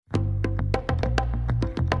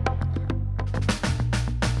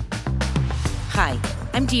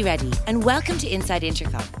I'm Dee Reddy, and welcome to Inside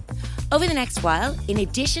Intercom. Over the next while, in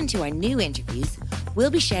addition to our new interviews,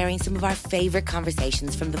 we'll be sharing some of our favourite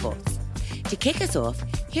conversations from the vaults. To kick us off,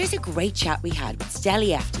 here's a great chat we had with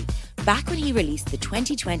Steli Efti back when he released the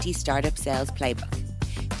 2020 Startup Sales Playbook.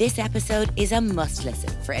 This episode is a must listen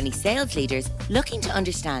for any sales leaders looking to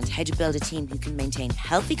understand how to build a team who can maintain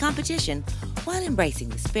healthy competition while embracing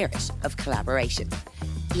the spirit of collaboration.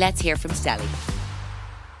 Let's hear from Steli.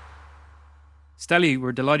 Steli,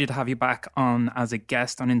 we're delighted to have you back on as a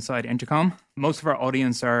guest on Inside Intercom. Most of our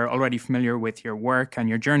audience are already familiar with your work and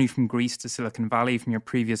your journey from Greece to Silicon Valley from your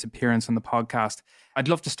previous appearance on the podcast. I'd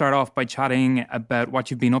love to start off by chatting about what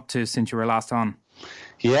you've been up to since you were last on.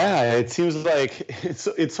 Yeah, it seems like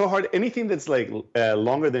it's so hard. Anything that's like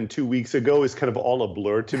longer than 2 weeks ago is kind of all a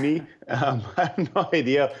blur to me. I have no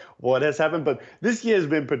idea what has happened, but this year has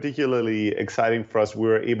been particularly exciting for us. We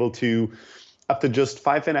were able to, after just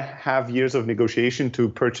 5.5 years of negotiation, to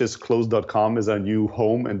purchase Close.com as our new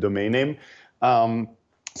home and domain name.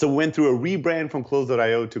 So we went through a rebrand from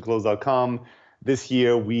Close.io to Close.com. This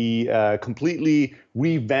year, we completely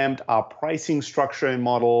revamped our pricing structure and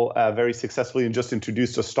model very successfully, and just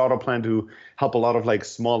introduced a starter plan to help a lot of like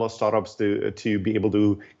smaller startups to be able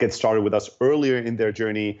to get started with us earlier in their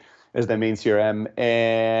journey as their main CRM,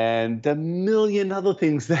 and a million other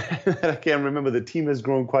things that I can't remember. The team has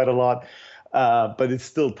grown quite a lot. But it's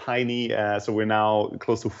still tiny. So we're now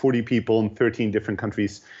close to 40 people in 13 different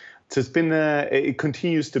countries. So it's been, it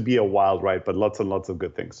continues to be a wild ride, but lots and lots of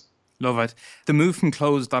good things. Love it. The move from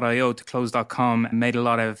Close.io to Close.com made a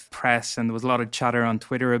lot of press, and there was a lot of chatter on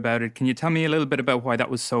Twitter about it. Can you tell me a little bit about why that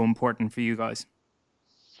was so important for you guys?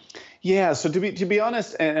 Yeah, so to be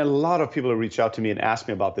honest, and a lot of people have reached out to me and asked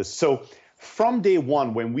me about this. So from day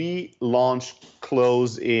one, when we launched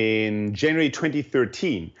Close in January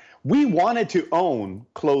 2013, we wanted to own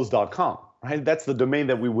Close.com, right? That's the domain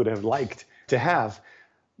that we would have liked to have,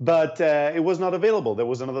 but it was not available. There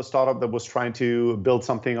was another startup that was trying to build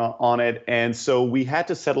something on it, and so we had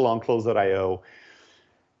to settle on Close.io.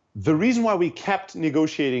 The reason why we kept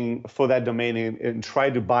negotiating for that domain and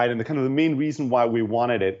tried to buy it, and the kind of the main reason why we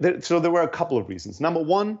wanted it, so there were a couple of reasons. Number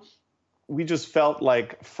one, we just felt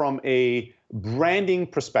like from a branding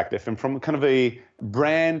perspective and from kind of a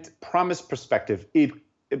brand promise perspective,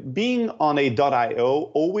 being on a .io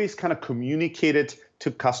always kind of communicated to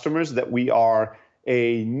customers that we are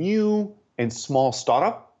a new and small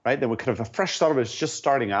startup, right? That we're kind of a fresh startup that's just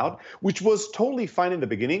starting out, which was totally fine in the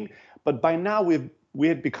beginning. But by now we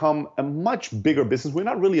had become a much bigger business. We're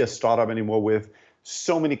not really a startup anymore with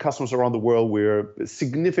so many customers around the world. We're a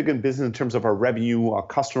significant business in terms of our revenue, our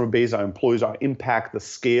customer base, our employees, our impact, the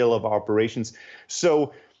scale of our operations.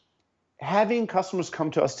 So having customers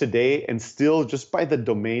come to us today and still just by the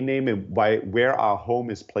domain name and by where our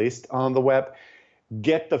home is placed on the web,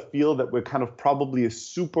 get the feel that we're kind of probably a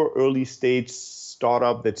super early stage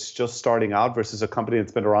startup that's just starting out versus a company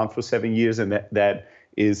that's been around for 7 years and that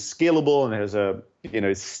is scalable and has a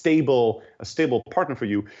stable partner for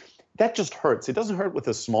you. That just hurts. It doesn't hurt with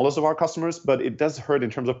the smallest of our customers, but it does hurt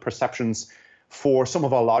in terms of perceptions for some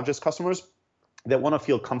of our largest customers that want to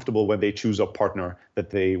feel comfortable when they choose a partner that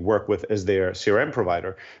they work with as their CRM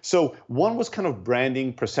provider. So one was kind of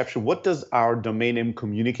branding, perception. What does our domain name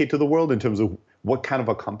communicate to the world in terms of what kind of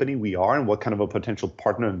a company we are and what kind of a potential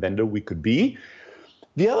partner and vendor we could be?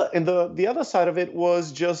 The other side of it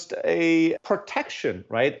was just a protection,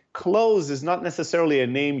 right? Close is not necessarily a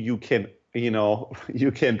name you can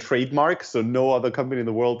trademark, so no other company in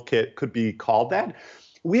the world could be called that.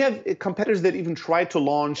 We have competitors that even tried to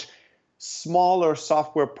launch smaller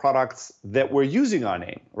software products that were using our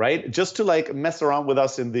name, right? Just to like mess around with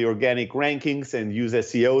us in the organic rankings and use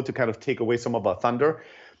SEO to kind of take away some of our thunder.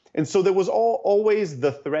 And so there was always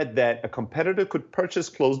the threat that a competitor could purchase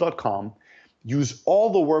Close.com, use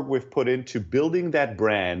all the work we've put into building that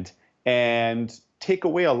brand, and take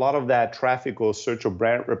away a lot of that traffic or search or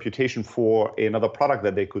brand reputation for another product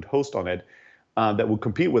that they could host on it that would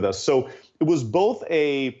compete with us. So it was both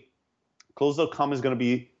Close.com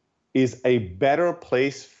is a better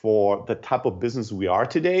place for the type of business we are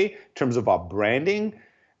today in terms of our branding,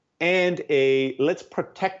 and let's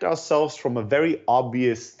protect ourselves from a very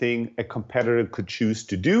obvious thing a competitor could choose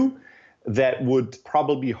to do that would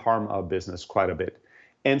probably harm our business quite a bit.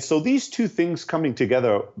 And so these two things coming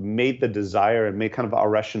together made the desire and made kind of our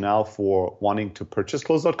rationale for wanting to purchase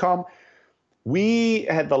Close.com. We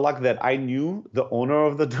had the luck that I knew the owner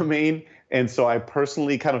of the domain, and so I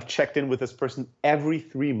personally kind of checked in with this person every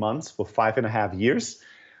 3 months for 5.5 years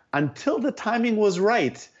until the timing was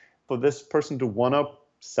right for this person to want to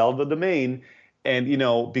sell the domain.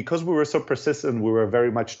 And, because we were so persistent, we were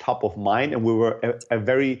very much top of mind, and we were a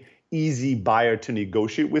very easy buyer to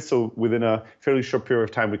negotiate with. So within a fairly short period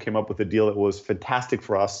of time, we came up with a deal that was fantastic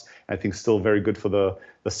for us. I think still very good for the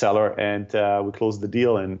seller. And we closed the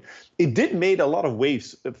deal. And it did made a lot of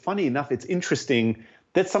waves. Funny enough, it's interesting.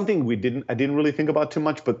 That's something I didn't really think about too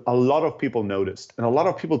much, but a lot of people noticed. And a lot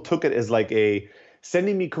of people took it as like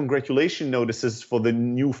sending me congratulation notices for the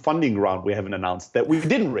new funding round we haven't announced that we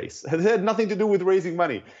didn't raise. It had nothing to do with raising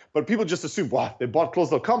money. But people just assumed, wow, they bought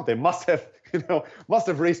Close.com. They must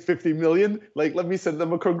have raised 50 million. Like, let me send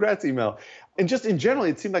them a congrats email. And just in general,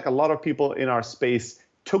 it seemed like a lot of people in our space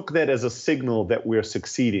took that as a signal that we're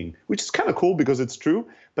succeeding, which is kind of cool because it's true,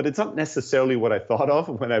 but it's not necessarily what I thought of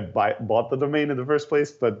when I bought the domain in the first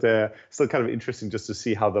place. But still kind of interesting just to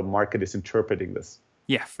see how the market is interpreting this.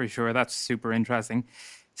 Yeah, for sure. That's super interesting.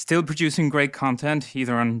 Still producing great content,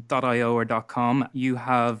 either on .io or .com. You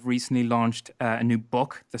have recently launched a new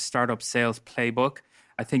book, The Startup Sales Playbook.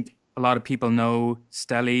 I think a lot of people know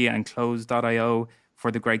Stelly and Close.io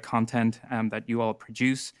for the great content that you all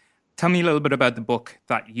produce. Tell me a little bit about the book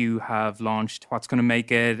that you have launched. What's going to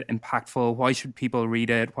make it impactful? Why should people read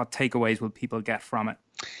it? What takeaways will people get from it?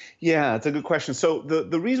 Yeah, it's a good question. So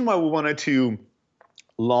the reason why we wanted to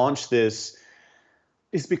launch this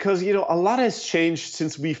is because, a lot has changed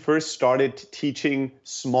since we first started teaching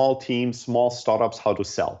small teams, small startups how to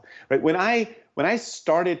sell. Right? When I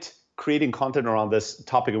started creating content around this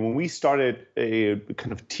topic, and when we started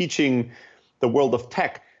kind of teaching the world of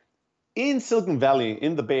tech in Silicon Valley,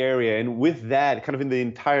 in the Bay Area, and with that, kind of in the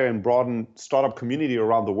entire and broadened startup community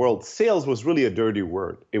around the world, sales was really a dirty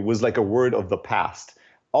word. It was like a word of the past.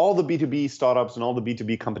 All the B2B startups and all the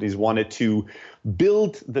B2B companies wanted to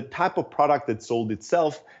build the type of product that sold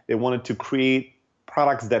itself. They wanted to create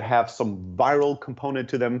products that have some viral component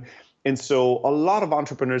to them. And so a lot of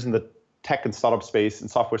entrepreneurs in the tech and startup space and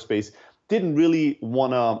software space didn't really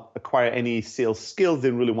want to acquire any sales skills,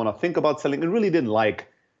 didn't really want to think about selling, and really didn't like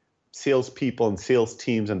salespeople and sales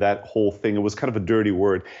teams and that whole thing. It was kind of a dirty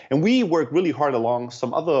word. And we worked really hard along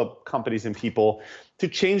some other companies and people to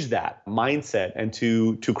change that mindset and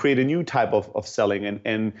to create a new type of selling.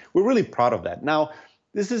 And we're really proud of that. Now,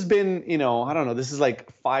 this has been, this is like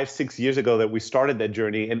 5-6 years ago that we started that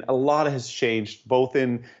journey. And a lot has changed, both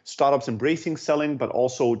in startups embracing selling, but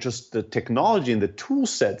also just the technology and the tool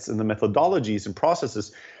sets and the methodologies and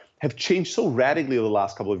processes have changed so radically over the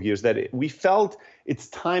last couple of years that we felt it's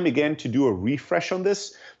time again to do a refresh on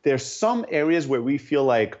this. There's some areas where we feel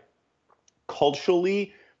like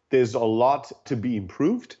culturally there's a lot to be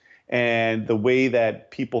improved, and the way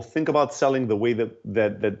that people think about selling, the way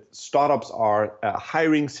that startups are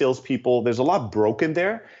hiring salespeople, there's a lot broken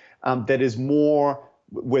there. That is more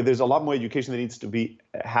where there's a lot more education that needs to be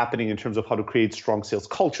happening in terms of how to create strong sales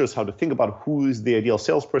cultures, how to think about who is the ideal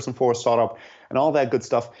salesperson for a startup, and all that good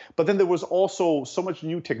stuff. But then there was also so much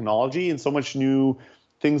new technology and so much new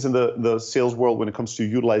things in the sales world when it comes to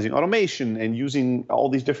utilizing automation and using all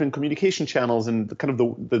these different communication channels and the kind of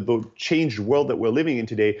the changed world that we're living in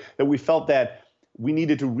today, that we felt that we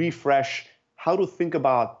needed to refresh how to think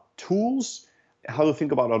about tools, how to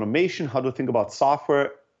think about automation, how to think about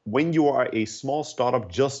software when you are a small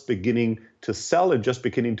startup just beginning to sell and just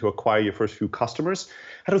beginning to acquire your first few customers,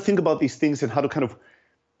 how to think about these things and how to kind of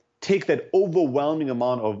take that overwhelming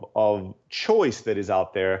amount of choice that is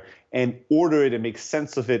out there and order it and make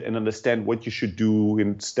sense of it and understand what you should do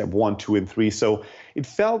in step 1, 2, and 3. So it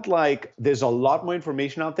felt like there's a lot more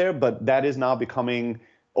information out there, but that is now becoming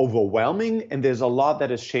overwhelming. And there's a lot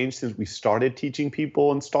that has changed since we started teaching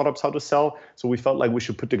people and startups how to sell. So we felt like we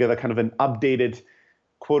should put together kind of an updated,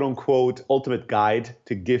 quote unquote, ultimate guide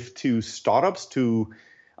to give to startups to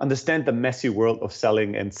understand the messy world of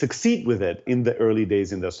selling and succeed with it in the early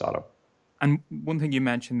days in their startup. And one thing you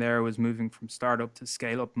mentioned there was moving from startup to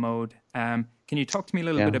scale-up mode. Can you talk to me a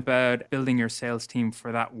little bit about building your sales team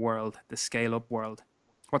for that world, the scale-up world?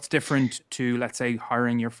 What's different to, let's say,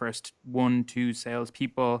 hiring your first 1-2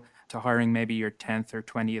 salespeople to hiring maybe your 10th or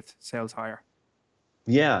 20th sales hire?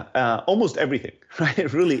 Yeah, almost everything, right?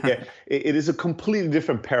 It really, it is a completely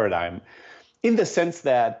different paradigm in the sense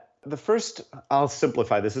that I'll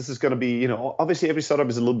simplify this. This is going to be, obviously every startup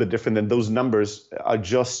is a little bit different, and those numbers are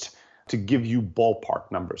just to give you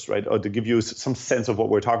ballpark numbers, right? Or to give you some sense of what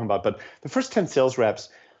we're talking about. But the first 10 sales reps,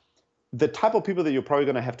 the type of people that you're probably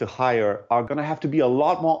going to have to hire are going to have to be a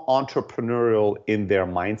lot more entrepreneurial in their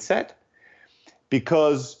mindset,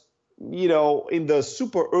 because, in the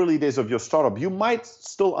super early days of your startup, you might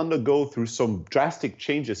still undergo through some drastic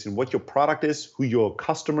changes in what your product is, who your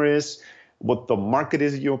customer is, what the market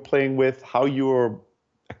is you're playing with, how you're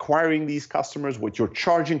acquiring these customers, what you're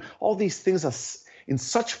charging. All these things are in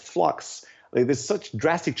such flux. Like, there's such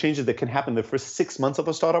drastic changes that can happen the first 6 months of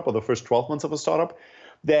a startup or the first 12 months of a startup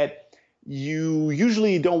that you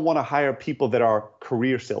usually don't want to hire people that are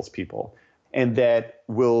career salespeople and that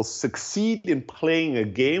will succeed in playing a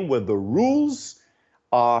game where the rules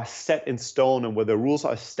are set in stone and where the rules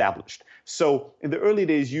are established. So in the early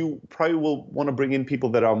days, you probably will want to bring in people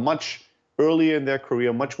that are much earlier in their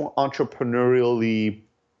career, much more entrepreneurially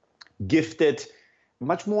gifted,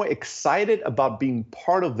 much more excited about being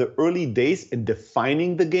part of the early days and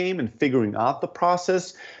defining the game and figuring out the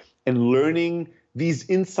process and learning these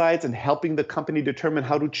insights and helping the company determine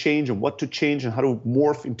how to change and what to change and how to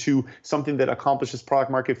morph into something that accomplishes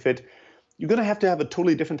product market fit. You're going to have a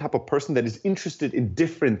totally different type of person that is interested in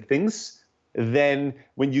different things than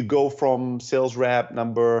when you go from sales rep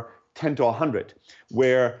number 10 to 100,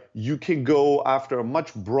 where you can go after a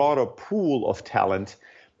much broader pool of talent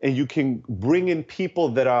and you can bring in people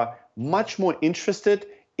that are much more interested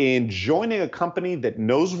in joining a company that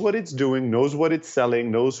knows what it's doing, knows what it's selling,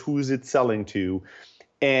 knows who's it's selling to.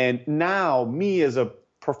 And now me as a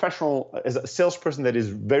professional, as a salesperson that is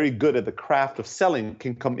very good at the craft of selling,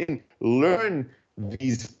 can come in, learn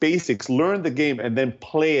these basics, learn the game, and then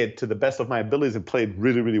play it to the best of my abilities and play it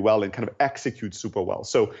really, really well and kind of execute super well.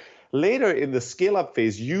 So later in the scale-up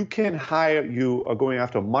phase, you are going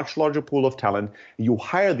after a much larger pool of talent. You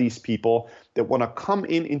hire these people that want to come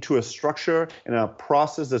into a structure and a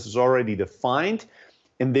process that is already defined,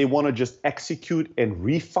 and they want to just execute and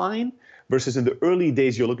refine, versus in the early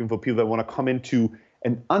days, you're looking for people that want to come into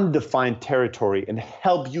an undefined territory and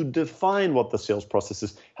help you define what the sales process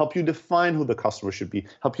is, help you define who the customer should be,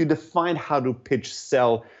 help you define how to pitch,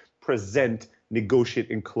 sell, present, negotiate,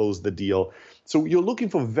 and close the deal. So you're looking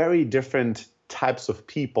for very different types of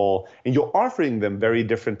people, and you're offering them very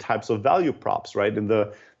different types of value props, right? In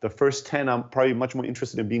the first 10, I'm probably much more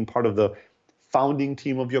interested in being part of the founding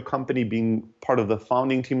team of your company, being part of the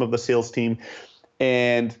founding team of the sales team.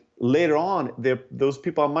 And later on, those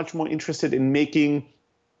people are much more interested in making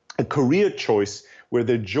a career choice where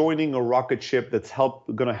they're joining a rocket ship that's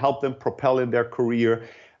going to help them propel in their career,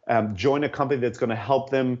 join a company that's going to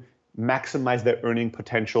help them maximize their earning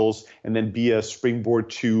potentials, and then be a springboard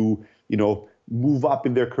to, move up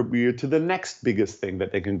in their career to the next biggest thing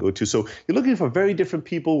that they can go to. So you're looking for very different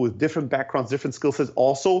people with different backgrounds, different skill sets,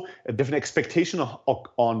 also a different expectation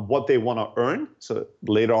on what they want to earn. So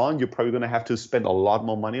later on, you're probably going to have to spend a lot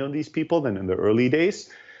more money on these people than in the early days.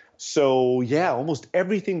 So yeah, almost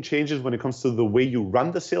everything changes when it comes to the way you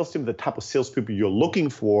run the sales team, the type of salespeople you're looking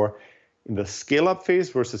for in the scale-up phase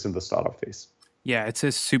versus in the startup phase. Yeah, it's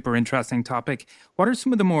a super interesting topic. What are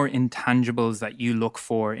some of the more intangibles that you look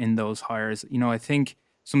for in those hires? I think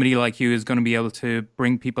somebody like you is going to be able to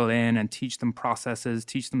bring people in and teach them processes,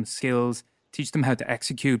 teach them skills, teach them how to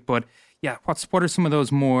execute. But yeah, what are some of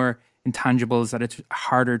those more intangibles that it's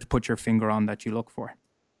harder to put your finger on that you look for?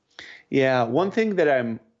 Yeah, one thing that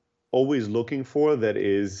I'm always looking for that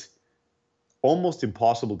is almost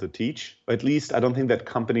impossible to teach. At least I don't think that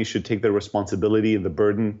companies should take the responsibility and the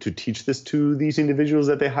burden to teach this to these individuals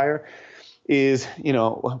that they hire, is,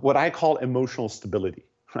 what I call emotional stability,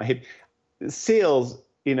 right? Sales,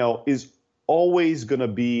 is always going to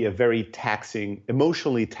be a very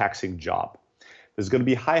emotionally taxing job. There's going to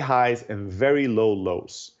be high highs and very low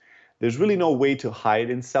lows. There's really no way to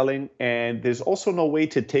hide in selling, and there's also no way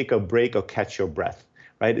to take a break or catch your breath,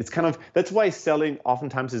 right? That's why selling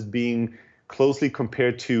oftentimes is being closely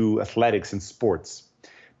compared to athletics and sports,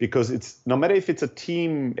 because it's no matter if it's a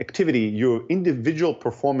team activity, your individual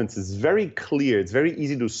performance is very clear. It's very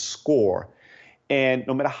easy to score. And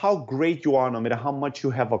no matter how great you are, no matter how much you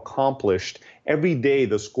have accomplished, every day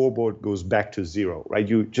the scoreboard goes back to zero, right?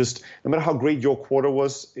 No matter how great your quarter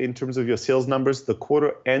was in terms of your sales numbers, the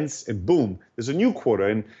quarter ends and boom, there's a new quarter.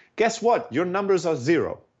 And guess what? Your numbers are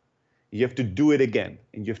zero. You have to do it again,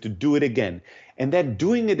 and you have to do it again. And that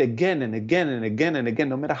doing it again and again and again and again,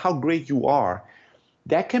 no matter how great you are,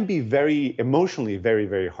 that can be very emotionally very,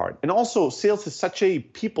 very hard. And also, sales is such a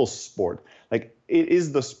people's sport. Like, it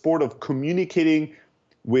is the sport of communicating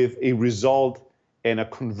with a result and a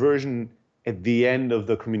conversion at the end of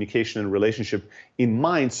the communication and relationship in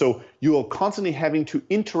mind. So you are constantly having to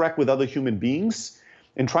interact with other human beings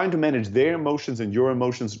and trying to manage their emotions and your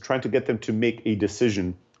emotions, trying to get them to make a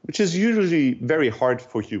decision, which is usually very hard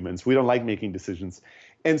for humans. We don't like making decisions.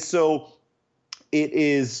 And so it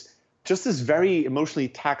is just this very emotionally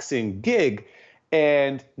taxing gig.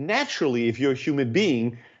 And naturally, if you're a human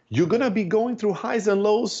being, you're going to be going through highs and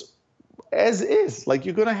lows as is. Like,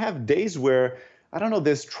 you're going to have days where, I don't know,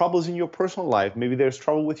 there's troubles in your personal life. Maybe there's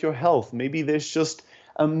trouble with your health. Maybe there's just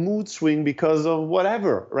a mood swing because of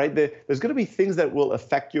whatever, right? There's going to be things that will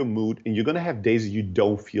affect your mood, and you're going to have days you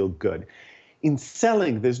don't feel good. In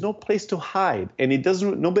selling, there's no place to hide, and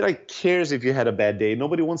nobody cares if you had a bad day.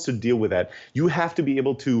 Nobody wants to deal with that. You have to be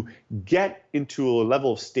able to get into a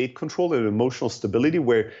level of state control and emotional stability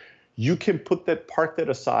where you can put that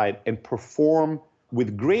aside and perform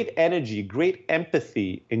with great energy, great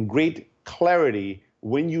empathy, and great clarity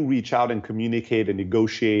when you reach out and communicate and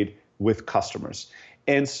negotiate with customers.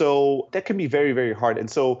 And so that can be very, very hard. And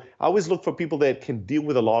so I always look for people that can deal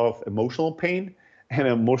with a lot of emotional pain and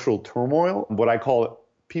emotional turmoil, what I call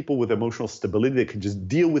people with emotional stability that can just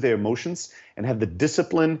deal with their emotions and have the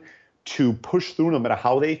discipline to push through no matter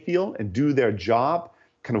how they feel and do their job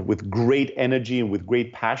kind of with great energy and with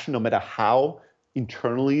great passion, no matter how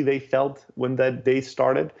internally they felt when that day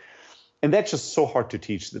started. And that's just so hard to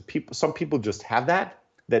teach. Some people just have that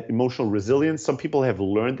emotional resilience. Some people have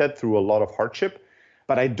learned that through a lot of hardship,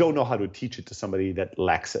 but I don't know how to teach it to somebody that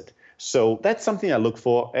lacks it. So that's something I look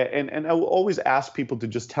for. And I will always ask people to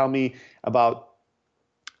just tell me about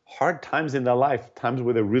hard times in their life, times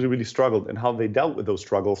where they really, really struggled and how they dealt with those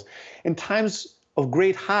struggles, and times of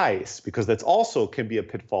great highs, because that's also can be a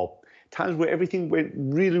pitfall. Times where everything went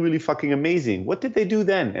really, really fucking amazing. What did they do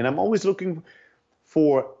then? And I'm always looking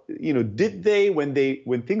for, did they, when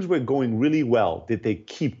things were going really well, did they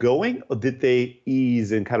keep going, or did they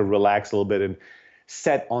ease and kind of relax a little bit and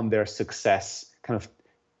set on their success, kind of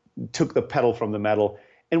took the pedal from the metal?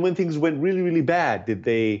 And when things went really, really bad, did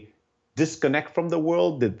they disconnect from the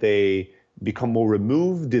world? Did they become more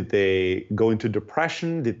removed? Did they go into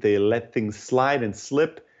depression? Did they let things slide and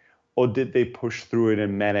slip? Or did they push through it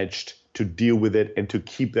and managed to deal with it and to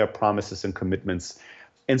keep their promises and commitments?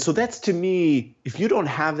 And so that's, to me, if you don't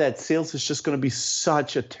have that, sales is just going to be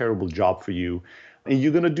such a terrible job for you, and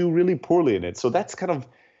you're going to do really poorly in it. So that's kind of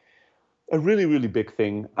a really, really big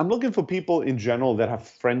thing. I'm looking for people in general that have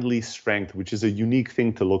friendly strength, which is a unique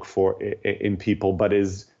thing to look for in people, but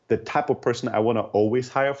is the type of person I want to always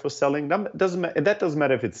hire for selling. That doesn't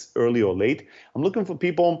matter if it's early or late. I'm looking for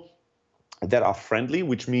people that are friendly,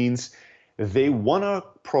 which means they want to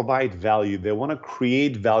provide value. They want to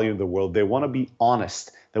create value in the world. They want to be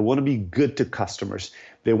honest. They want to be good to customers.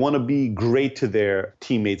 They want to be great to their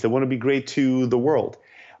teammates. They want to be great to the world.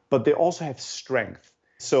 But they also have strength.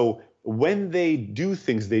 So when they do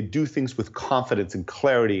things with confidence and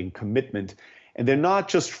clarity and commitment. And they're not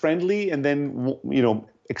just friendly and then,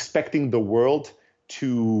 expecting the world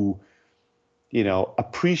to,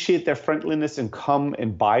 appreciate their friendliness and come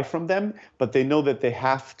and buy from them. But they know that they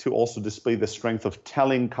have to also display the strength of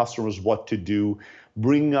telling customers what to do,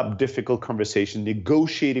 bringing up difficult conversation,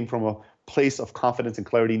 negotiating from a place of confidence and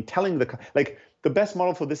clarity, and telling the best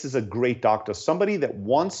model for this is a great doctor, somebody that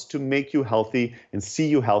wants to make you healthy and see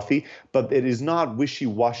you healthy, but it is not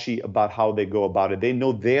wishy-washy about how they go about it. They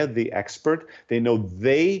know they're the expert. They know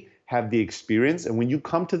they have the experience. And when you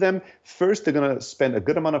come to them, first, they're going to spend a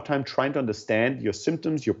good amount of time trying to understand your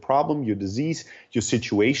symptoms, your problem, your disease, your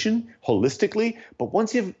situation holistically. But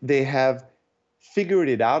once they have figured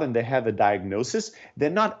it out and they have a diagnosis, they're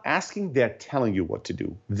not asking, they're telling you what to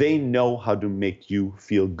do. They know how to make you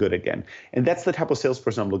feel good again. And that's the type of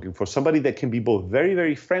salesperson I'm looking for. Somebody that can be both very,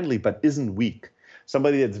 very friendly, but isn't weak.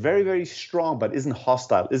 Somebody that's very, very strong, but isn't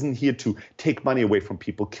hostile, isn't here to take money away from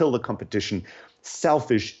people, kill the competition,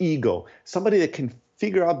 selfish, ego. Somebody that can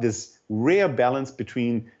figure out this rare balance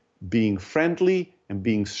between being friendly and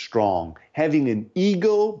being strong, having an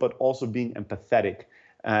ego, but also being empathetic.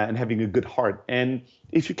 And having a good heart. And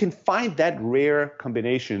if you can find that rare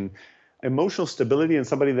combination, emotional stability and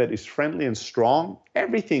somebody that is friendly and strong,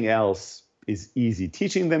 everything else is easy.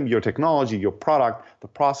 Teaching them your technology, your product, the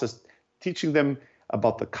process, teaching them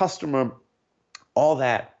about the customer, all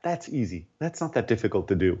that's easy. That's not that difficult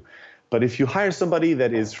to do. But if you hire somebody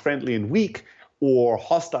that is friendly and weak or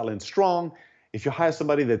hostile and strong, if you hire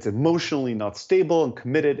somebody that's emotionally not stable and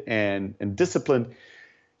committed and disciplined,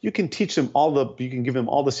 you can teach them you can give them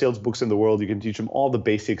all the sales books in the world. You can teach them all the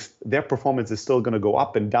basics. Their performance is still going to go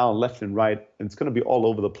up and down, left and right. And it's going to be all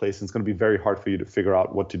over the place. And it's going to be very hard for you to figure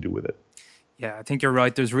out what to do with it. Yeah, I think you're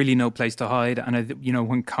right. There's really no place to hide. And,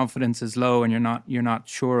 when confidence is low and you're not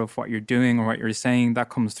sure of what you're doing or what you're saying, that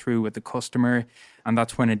comes through with the customer. And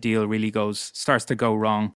that's when a deal really starts to go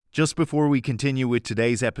wrong. Just before we continue with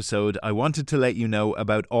today's episode, I wanted to let you know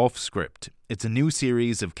about Offscript. It's a new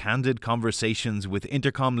series of candid conversations with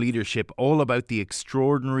Intercom leadership all about the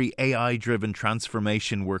extraordinary AI-driven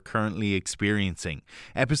transformation we're currently experiencing.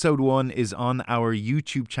 Episode 1 is on our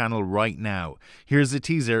YouTube channel right now. Here's a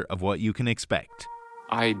teaser of what you can expect.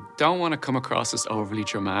 I don't want to come across as overly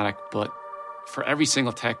dramatic, but For every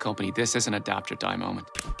single tech company, this is an adapt or die moment.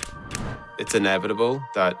 It's inevitable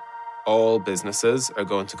that all businesses are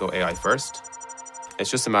going to go AI first. It's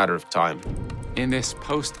just a matter of time. In this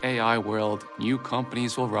post-AI world, new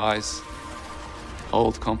companies will rise,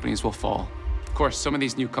 old companies will fall. Of course, some of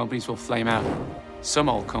these new companies will flame out. Some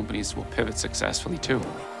old companies will pivot successfully too.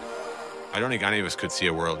 I don't think any of us could see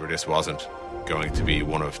a world where this wasn't going to be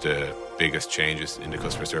one of the biggest changes in the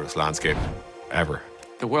customer service landscape ever.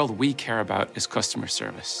 The world we care about is customer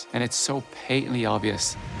service, and it's so patently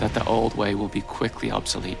obvious that the old way will be quickly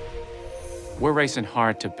obsolete. We're racing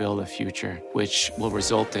hard to build a future which will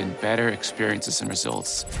result in better experiences and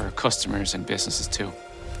results for our customers and businesses too.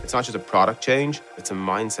 It's not just a product change, it's a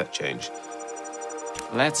mindset change.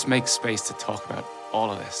 Let's make space to talk about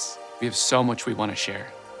all of this. We have so much we want to share.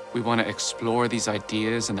 We want to explore these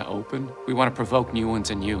ideas in the open. We want to provoke new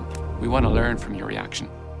ones in you. We want to learn from your reaction.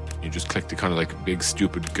 You just click the kind of like big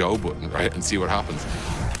stupid go button, right? And see what happens.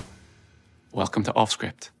 Welcome to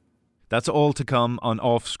Offscript. That's all to come on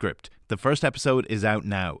Offscript. The first episode is out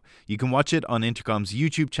now. You can watch it on Intercom's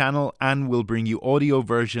YouTube channel, and we'll bring you audio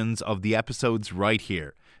versions of the episodes right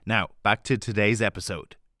here. Now, back to today's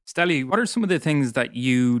episode. Steli, what are some of the things that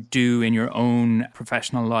you do in your own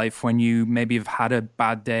professional life when you maybe have had a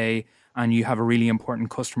bad day and you have a really important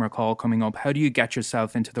customer call coming up? How do you get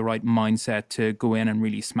yourself into the right mindset to go in and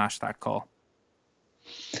really smash that call?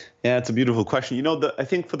 Yeah, it's a beautiful question. You know, I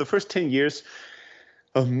think for the first 10 years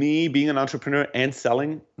of me being an entrepreneur and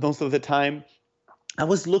selling most of the time, I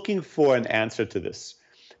was looking for an answer to this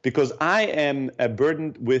because I am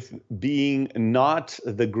burdened with being not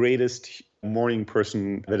the greatest morning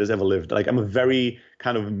person that has ever lived. Like, I'm a very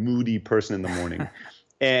kind of moody person in the morning.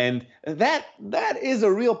 And that is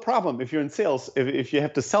a real problem if you're in sales, if you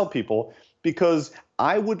have to sell people, because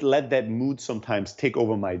I would let that mood sometimes take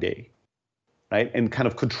over my day, right? And kind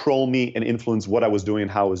of control me and influence what I was doing and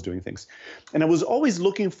how I was doing things. And I was always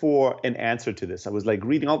looking for an answer to this. I was like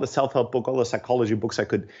reading all the self-help book, all the psychology books I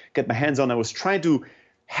could get my hands on. I was trying to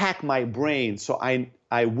hack my brain so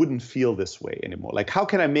I wouldn't feel this way anymore. Like, how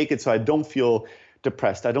can I make it so I don't feel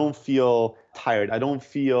depressed? I don't feel tired. I don't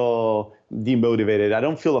feel demotivated. I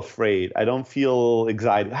don't feel afraid. I don't feel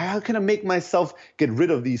anxiety. How can I make myself get rid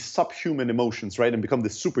of these subhuman emotions, right? And become the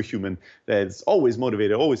superhuman that's always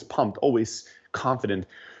motivated, always pumped, always confident.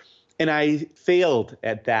 And I failed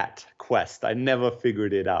at that quest. I never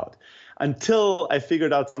figured it out until I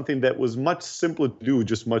figured out something that was much simpler to do,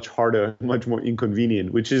 just much harder, much more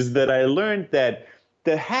inconvenient, which is that I learned that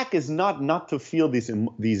the hack is not to feel these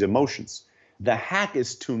emotions. The hack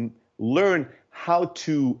is to learn how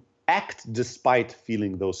to act despite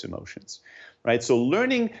feeling those emotions, right? So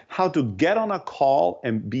learning how to get on a call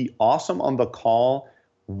and be awesome on the call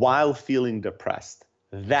while feeling depressed.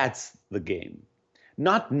 That's the game.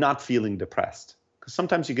 Not feeling depressed. Because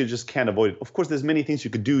sometimes you just can't avoid it. Of course, there's many things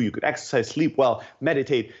you could do. You could exercise, sleep well,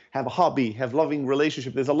 meditate, have a hobby, have loving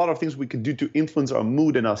relationship. There's a lot of things we could do to influence our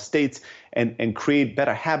mood and our states and create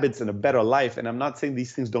better habits and a better life. And I'm not saying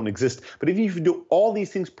these things don't exist. But even if you do all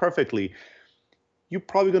these things perfectly, you're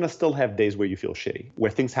probably going to still have days where you feel shitty,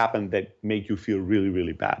 where things happen that make you feel really,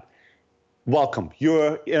 really bad. Welcome.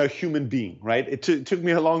 You're a human being, right? It took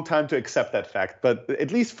me a long time to accept that fact. But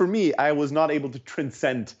at least for me, I was not able to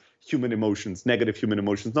transcend human emotions, negative human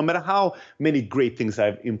emotions, no matter how many great things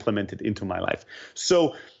I've implemented into my life.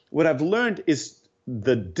 So what I've learned is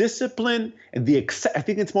the discipline and I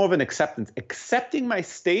think it's more of an acceptance, accepting my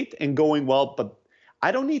state and going, well, but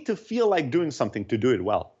I don't need to feel like doing something to do it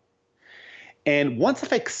well. And once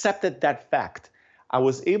I've accepted that fact, I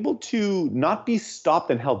was able to not be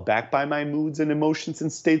stopped and held back by my moods and emotions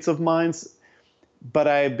and states of minds, but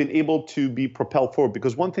I've been able to be propelled forward.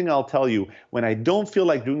 Because one thing I'll tell you, when I don't feel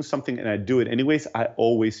like doing something and I do it anyways, I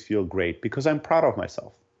always feel great because I'm proud of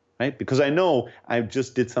myself, right? Because I know I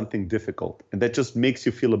just did something difficult, and that just makes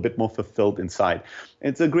you feel a bit more fulfilled inside.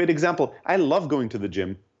 And it's a great example. I love going to the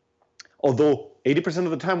gym, although 80%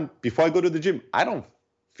 of the time before I go to the gym, I don't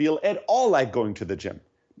feel at all like going to the gym.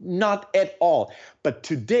 Not at all. But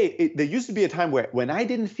today, there used to be a time where when I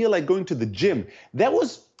didn't feel like going to the gym, that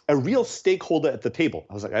was a real stakeholder at the table.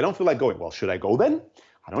 I was like, I don't feel like going. Well, should I go then?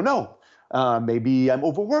 I don't know. Maybe I'm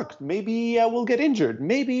overworked. Maybe I will get injured.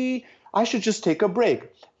 Maybe I should just take a break.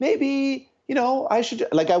 Maybe, I should,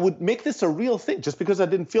 I would make this a real thing just because I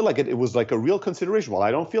didn't feel like it. It was like a real consideration. Well, I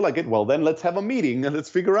don't feel like it. Well, then let's have a meeting and let's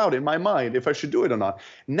figure out in my mind if I should do it or not.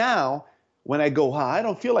 Now, when I go, I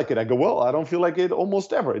don't feel like it. I go, well, I don't feel like it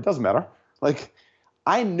almost ever. It doesn't matter.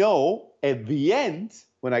 I know at the end,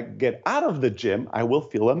 when I get out of the gym, I will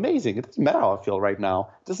feel amazing. It doesn't matter how I feel right now.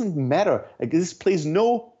 It doesn't matter. This plays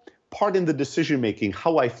no part in the decision making,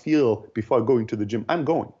 how I feel before I go into the gym, I'm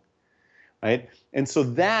going. Right? And so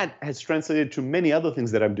that has translated to many other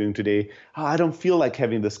things that I'm doing today. Oh, I don't feel like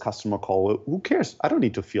having this customer call. Who cares? I don't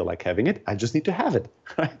need to feel like having it. I just need to have it.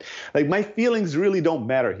 Right? Like my feelings really don't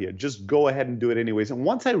matter here. Just go ahead and do it anyways. And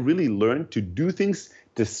once I really learned to do things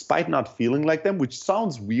despite not feeling like them, which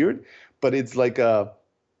sounds weird, but it's like a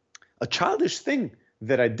childish thing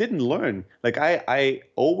that I didn't learn. Like I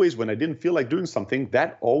always, when I didn't feel like doing something,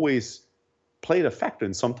 that always played a factor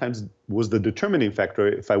and sometimes was the determining factor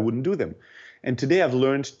if I wouldn't do them. And today I've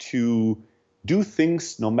learned to do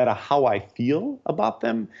things no matter how I feel about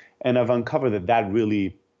them. And I've uncovered that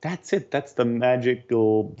really, that's it. That's the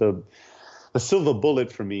magical, the silver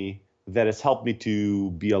bullet for me that has helped me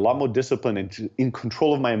to be a lot more disciplined and in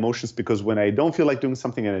control of my emotions, because when I don't feel like doing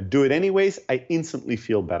something and I do it anyways, I instantly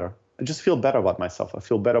feel better. I just feel better about myself. I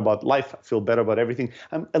feel better about life. I feel better about everything.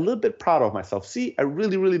 I'm a little bit proud of myself. See, I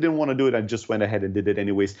really, really didn't want to do it. I just went ahead and did it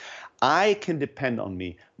anyways. I can depend on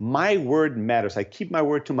me. My word matters. I keep my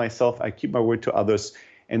word to myself. I keep my word to others.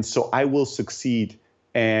 And so I will succeed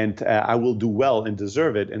and I will do well and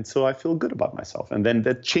deserve it. And so I feel good about myself. And then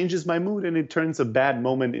that changes my mood and it turns a bad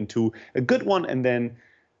moment into a good one. And then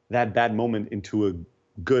that bad moment into a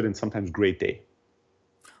good and sometimes great day.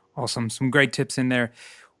 Awesome. Some great tips in there.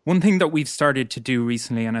 One thing that we've started to do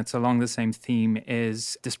recently, and it's along the same theme,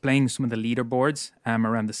 is displaying some of the leaderboards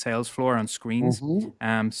around the sales floor on screens.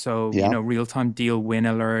 Real-time deal win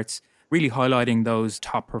alerts, really highlighting those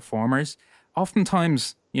top performers.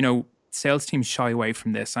 Oftentimes, sales teams shy away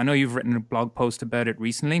from this. I know you've written a blog post about it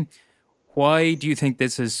recently. Why do you think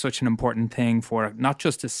this is such an important thing for not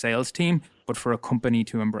just a sales team, but for a company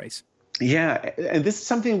to embrace? Yeah, and this is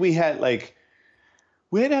something we had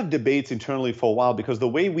to have debates internally for a while, because the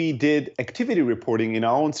way we did activity reporting in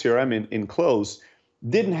our own CRM in Close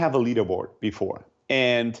didn't have a leaderboard before.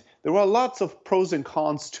 And there were lots of pros and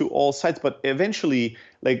cons to all sides, but eventually,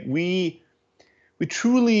 we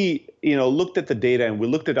truly, looked at the data and we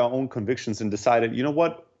looked at our own convictions and decided, you know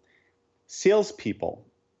what, salespeople,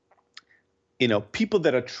 people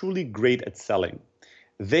that are truly great at selling,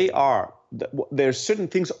 there's certain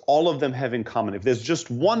things all of them have in common. If there's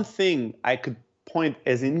just one thing I could point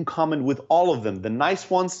as in common with all of them, the nice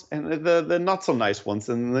ones and the not so nice ones,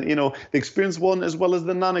 and the experienced one as well as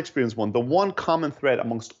the non-experienced one. The one common thread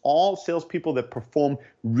amongst all salespeople that perform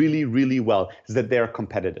really, really well is that they're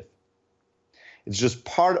competitive. It's just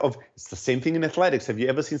it's the same thing in athletics. Have you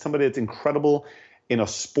ever seen somebody that's incredible in a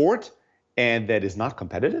sport and that is not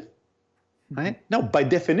competitive? Right? No, by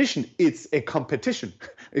definition, it's a competition.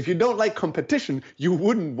 If you don't like competition, you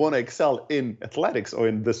wouldn't want to excel in athletics or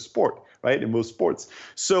in this sport, right? In most sports.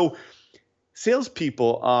 So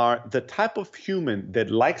salespeople are the type of human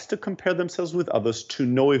that likes to compare themselves with others to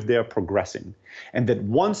know if they're progressing and that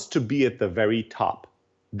wants to be at the very top.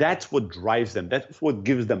 That's what drives them. That's what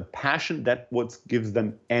gives them passion. That's what gives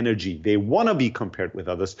them energy. They want to be compared with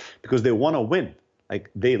others because they want to win.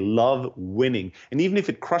 They love winning. And even if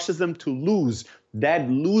it crushes them to lose, that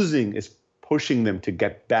losing is pushing them to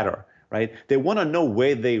get better, right? They want to know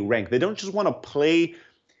where they rank. They don't just want to play,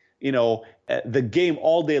 the game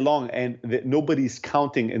all day long and nobody's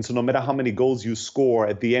counting. And so no matter how many goals you score,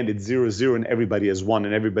 at the end it's 0-0 and everybody has won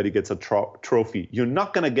and everybody gets a trophy. You're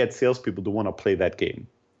not going to get salespeople to want to play that game.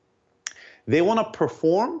 They want to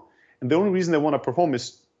perform. And the only reason they want to perform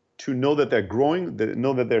is to know that they're growing, they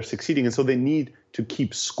know that they're succeeding, and so they need to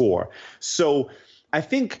keep score. So I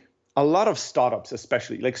think a lot of startups,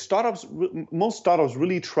 especially, most startups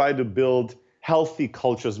really try to build healthy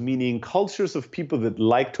cultures, meaning cultures of people that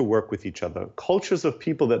like to work with each other, cultures of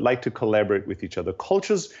people that like to collaborate with each other,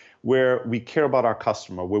 cultures where we care about our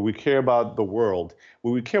customer, where we care about the world,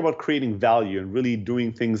 where we care about creating value and really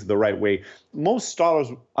doing things the right way. Most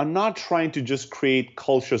startups are not trying to just create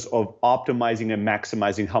cultures of optimizing and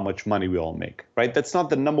maximizing how much money we all make, right? That's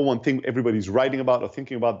not the number one thing everybody's writing about or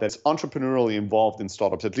thinking about that's entrepreneurially involved in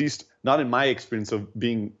startups, at least not in my experience of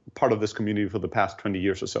being part of this community for the past 20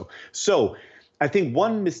 years or so. So I think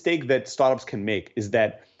one mistake that startups can make is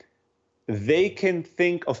that they can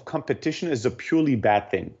think of competition as a purely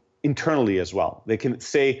bad thing. Internally as well. They can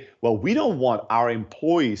say, well, we don't want our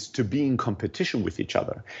employees to be in competition with each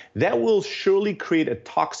other. That will surely create a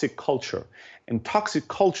toxic culture. And toxic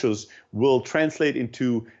cultures will translate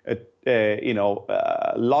into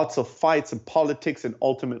lots of fights and politics and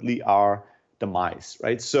ultimately our demise,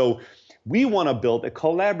 right? So we want to build a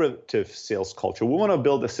collaborative sales culture. We want to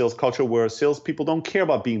build a sales culture where salespeople don't care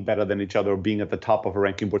about being better than each other or being at the top of a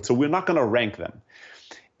ranking board. So we're not going to rank them.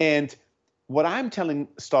 And what I'm telling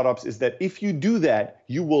startups is that if you do that,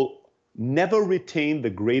 you will never retain the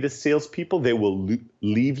greatest salespeople. They will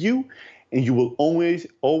leave you, and you will always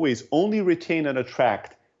only retain and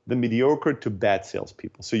attract the mediocre to bad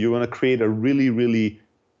salespeople. So you're going to create a really, really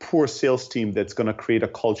poor sales team that's going to create a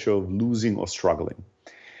culture of losing or struggling.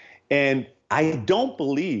 And I don't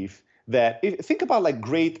believe that, think about like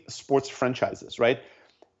great sports franchises, right?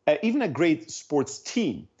 Even a great sports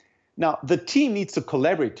team. Now, the team needs to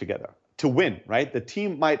collaborate together to win, right? The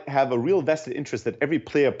team might have a real vested interest that every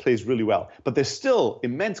player plays really well, but there's still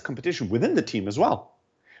immense competition within the team as well,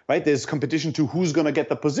 right? There's competition to who's going to get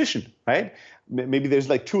the position, right? Maybe there's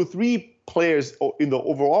like 2 or 3 players in the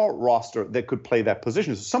overall roster that could play that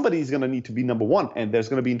position. So somebody's going to need to be number one, and there's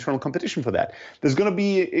going to be internal competition for that. There's going to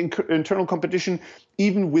be internal competition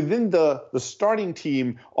even within the starting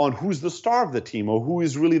team on who's the star of the team, or who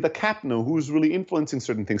is really the captain, or who's really influencing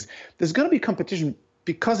certain things. There's going to be competition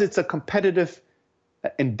because it's a competitive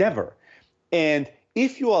endeavor. And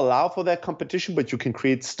if you allow for that competition, but you can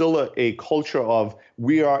create still a culture of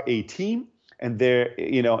we are a team, and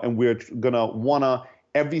and we're gonna wanna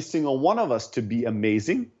every single one of us to be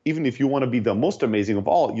amazing. Even if you want to be the most amazing of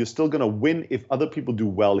all, you're still gonna win if other people do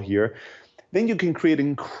well here. Then you can create an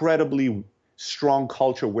incredibly strong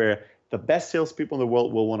culture where the best salespeople in the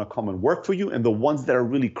world will want to come and work for you, and the ones that are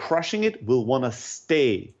really crushing it will want to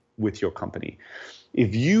stay with your company.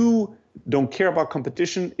 If you don't care about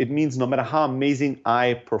competition, it means no matter how amazing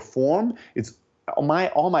I perform, it's all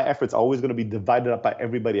my efforts are always going to be divided up by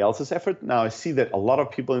everybody else's effort. Now, I see that a lot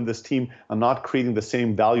of people in this team are not creating the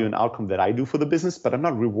same value and outcome that I do for the business, but I'm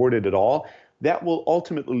not rewarded at all. That will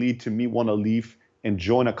ultimately lead to me want to leave and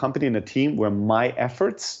join a company and a team where my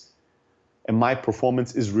efforts and my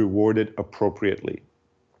performance is rewarded appropriately.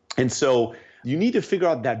 And so you need to figure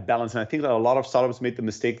out that balance. And I think that a lot of startups made the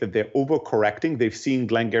mistake that they're overcorrecting. They've seen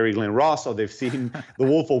Glengarry Glen Ross, or they've seen The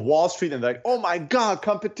Wolf of Wall Street, and they're like, oh my God,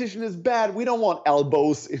 competition is bad. We don't want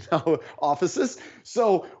elbows in our offices.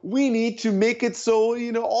 So we need to make it so,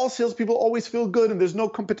 all salespeople always feel good and there's no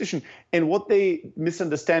competition. And what they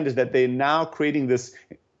misunderstand is that they're now creating this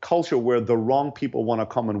culture where the wrong people want to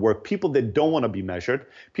come and work. People that don't want to be measured,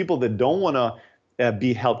 people that don't want to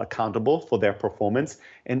be held accountable for their performance.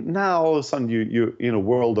 And now all of a sudden you're in a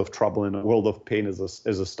world of trouble, in a world of pain as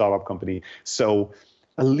a startup company. So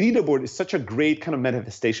a leaderboard is such a great kind of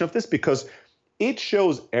manifestation of this, because it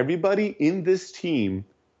shows everybody in this team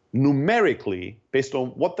numerically, based on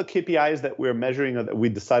what the KPIs that we're measuring or that we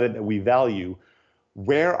decided that we value,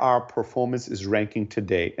 where our performance is ranking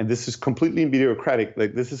today. And this is completely bureaucratic.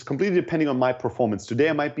 Like, this is completely depending on my performance. Today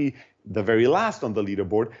I might be the very last on the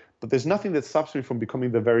leaderboard, but there's nothing that stops me from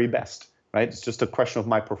becoming the very best, right? It's just a question of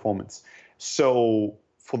my performance. So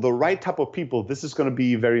for the right type of people, this is going to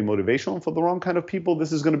be very motivational. And for the wrong kind of people,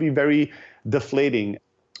 this is going to be very deflating.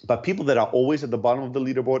 But people that are always at the bottom of the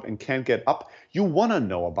leaderboard and can't get up, you want to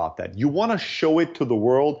know about that. You want to show it to the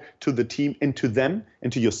world, to the team, and to them,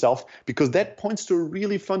 and to yourself, because that points to a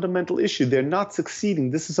really fundamental issue. They're not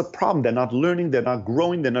succeeding. This is a problem. They're not learning. They're not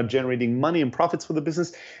growing. They're not generating money and profits for the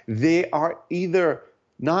business. They are either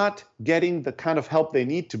not getting the kind of help they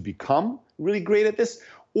need to become really great at this,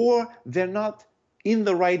 or they're not in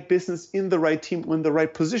the right business, in the right team, in the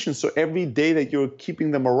right position. So every day that you're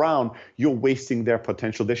keeping them around, you're wasting their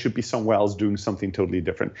potential. They should be somewhere else doing something totally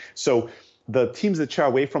different. So the teams that shy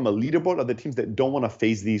away from a leaderboard are the teams that don't want to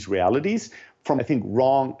face these realities from, I think,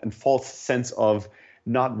 wrong and false sense of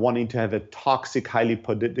not wanting to have a toxic, highly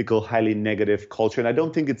political, highly negative culture. And I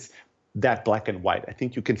don't think it's that black and white. I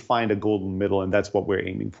think you can find a golden middle, and that's what we're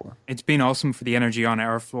aiming for. It's been awesome for the energy on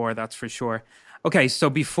our floor, that's for sure. Okay, so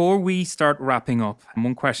before we start wrapping up,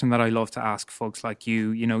 one question that I love to ask folks like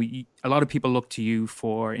you, a lot of people look to you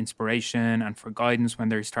for inspiration and for guidance when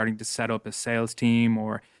they're starting to set up a sales team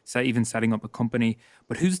or even setting up a company.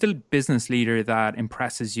 But who's the business leader that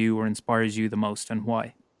impresses you or inspires you the most, and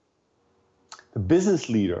why? The business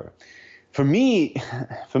leader, for me,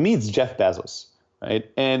 it's Jeff Bezos, right?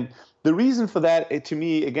 And the reason for that, to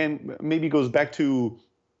me, again, maybe goes back to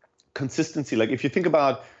consistency. Like, if you think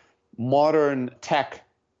about modern tech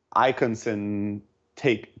icons and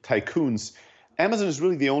tycoons, Amazon is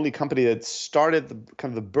really the only company that started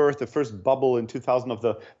the first bubble in 2000 of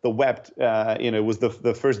the web. It was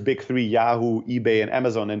the first big three: Yahoo, eBay, and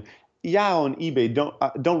Amazon. And Yahoo and eBay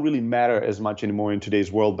don't really matter as much anymore in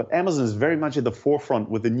today's world, but Amazon is very much at the forefront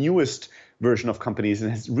with the newest version of companies and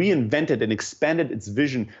has reinvented and expanded its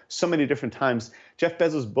vision so many different times. Jeff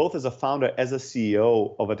Bezos, both as a founder, as a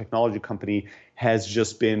CEO of a technology company, has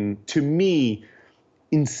just been, to me,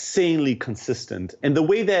 insanely consistent. And the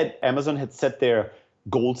way that Amazon had set their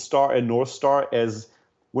gold star and North Star as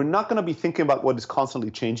we're not going to be thinking about what is constantly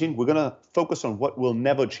changing. We're going to focus on what will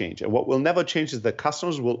never change. And what will never change is that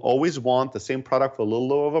customers will always want the same product for a little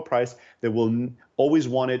lower of a price. They will always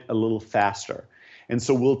want it a little faster. And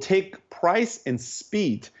so we'll take price and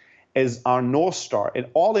speed as our North Star. And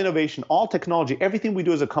all innovation, all technology, everything we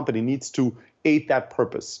do as a company needs to aid that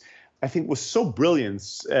purpose. I think was so brilliant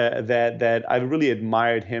that I really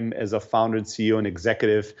admired him as a founder and CEO and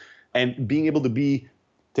executive, and being able to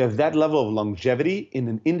have that level of longevity in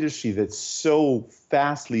an industry that's so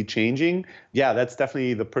fastly changing. Yeah, that's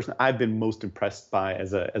definitely the person I've been most impressed by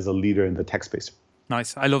as a leader in the tech space.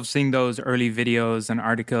 Nice. I love seeing those early videos and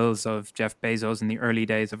articles of Jeff Bezos in the early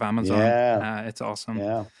days of Amazon. Yeah. It's awesome.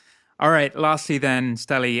 Yeah. All right. Lastly then,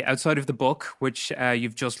 Steli, outside of the book, which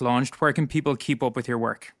you've just launched, where can people keep up with your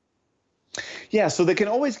work? Yeah, so they can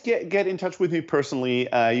always get in touch with me personally.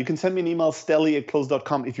 You can send me an email,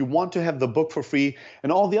 steli@close.com. If you want to have the book for free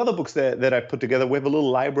and all the other books that I put together, we have a little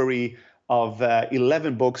library of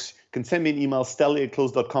 11 books. You can send me an email,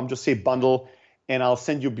 steli@close.com. Just say bundle, and I'll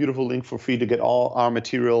send you a beautiful link for free to get all our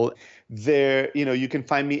material. There, you can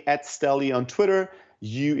find me at Steli on Twitter.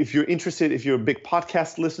 If you're interested, if you're a big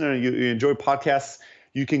podcast listener and you enjoy podcasts,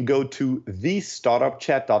 you can go to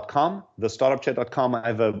thestartupchat.com. Thestartupchat.com. I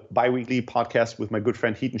have a bi-weekly podcast with my good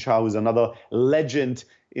friend Heaton Shah, who's another legend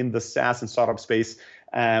in the SaaS and startup space.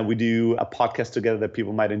 We do a podcast together that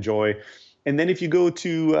people might enjoy. And then if you go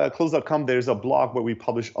to close.com, there's a blog where we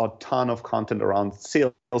publish a ton of content around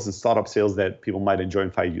sales and startup sales that people might enjoy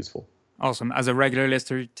and find useful. Awesome. As a regular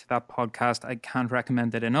listener to that podcast, I can't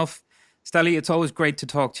recommend it enough. Steli, it's always great to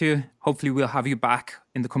talk to you. Hopefully we'll have you back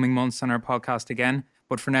in the coming months on our podcast again.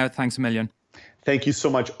 But for now, thanks a million. Thank you so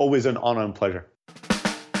much. Always an honor and pleasure.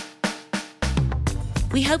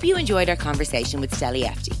 We hope you enjoyed our conversation with Steli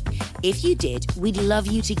Efti. If you did, we'd love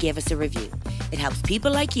you to give us a review. It helps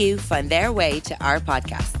people like you find their way to our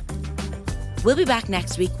podcast. We'll be back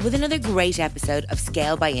next week with another great episode of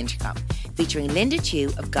Scale by Intercom, featuring Linda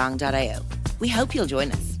Chu of Gong.io. We hope you'll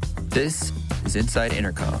join us. This is Inside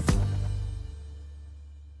Intercom.